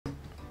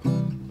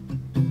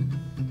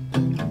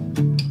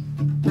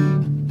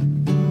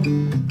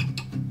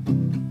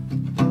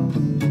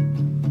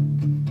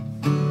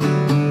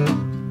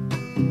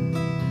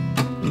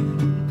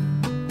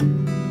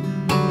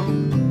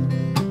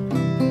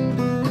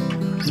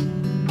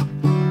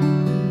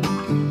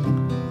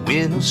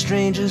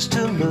strangers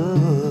to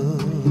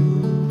love.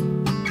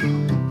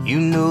 You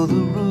know the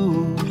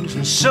rules,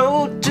 and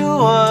so do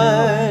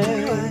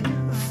I.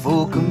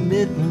 Full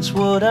commitment's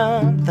what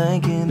I'm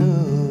thinking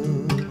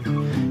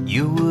of.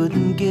 You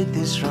wouldn't get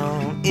this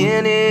from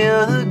any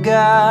other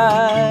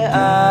guy.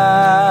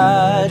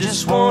 I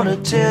just wanna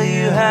tell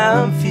you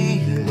how I'm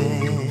feeling.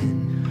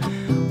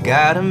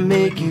 Gotta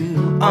make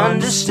you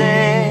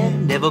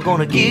understand. Never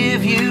gonna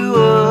give you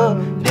up,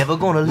 never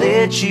gonna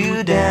let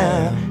you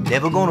down,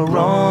 never gonna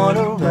run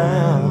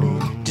around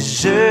and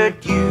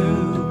desert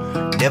you.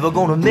 Never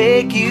gonna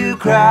make you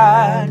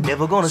cry,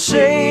 never gonna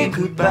say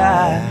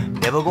goodbye,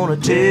 never gonna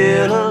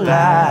tell a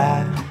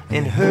lie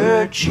and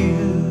hurt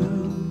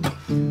you.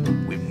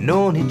 We've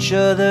known each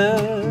other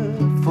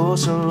for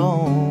so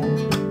long.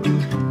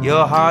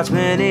 Your heart's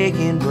been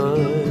aching, but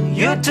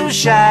you're too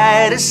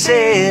shy to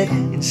say it.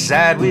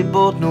 Inside we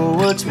both know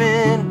what's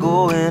been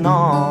going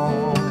on.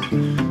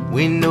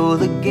 We know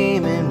the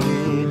game and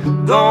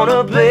we're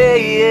gonna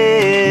play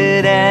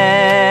it.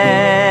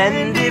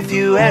 And if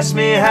you ask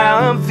me how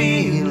I'm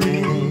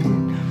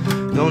feeling,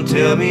 don't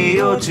tell me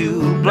you're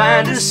too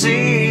blind to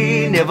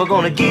see. Never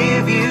gonna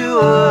give you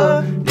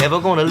up, never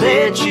gonna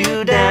let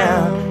you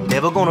down,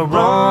 never gonna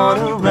run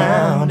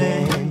around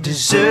and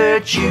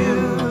desert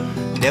you.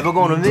 Never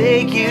gonna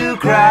make you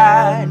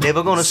cry,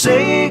 never gonna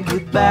say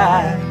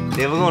goodbye,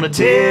 never gonna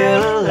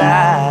tell a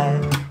lie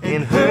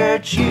and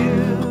hurt you.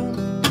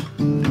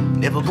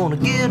 Never gonna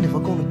give you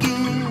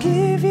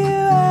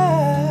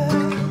up.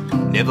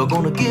 Never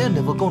gonna give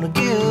you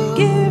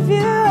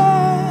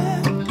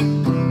up.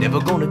 Never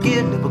gonna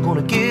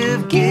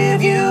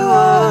give you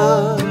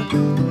up.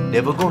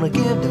 Never gonna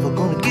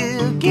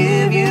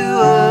give you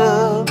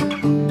up.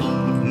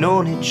 We've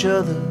known each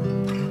other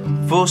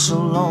for so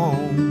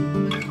long.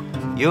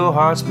 Your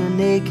heart's been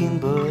aching,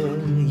 but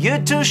you're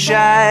too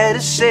shy to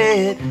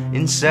say it.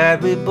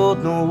 Inside we both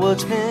know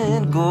what's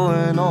been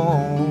going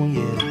on,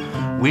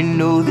 yeah. We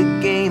know the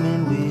game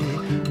and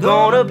we're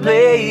gonna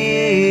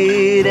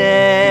play it.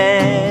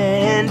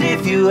 And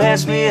if you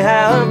ask me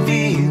how I'm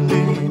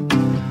feeling,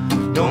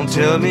 don't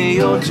tell me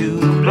you're too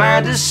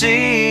blind to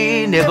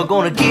see. Never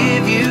gonna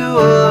give you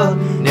up,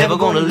 never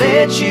gonna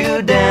let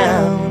you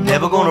down,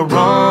 never gonna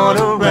run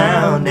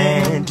around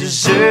and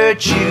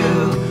desert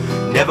you.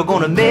 Never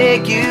gonna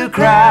make you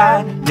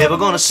cry, never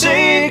gonna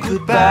say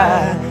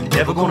goodbye,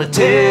 never gonna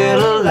tell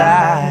a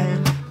lie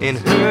and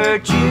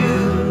hurt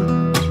you.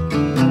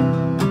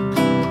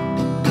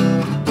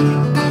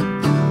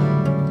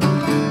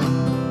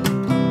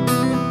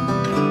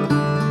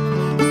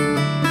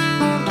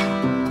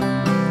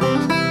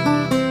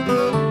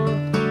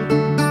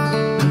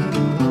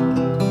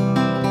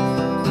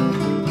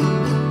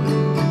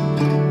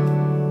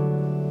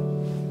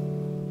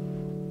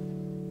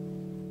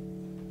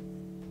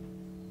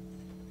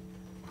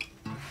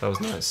 That was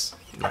nice.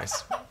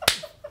 Nice.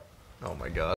 Oh my god.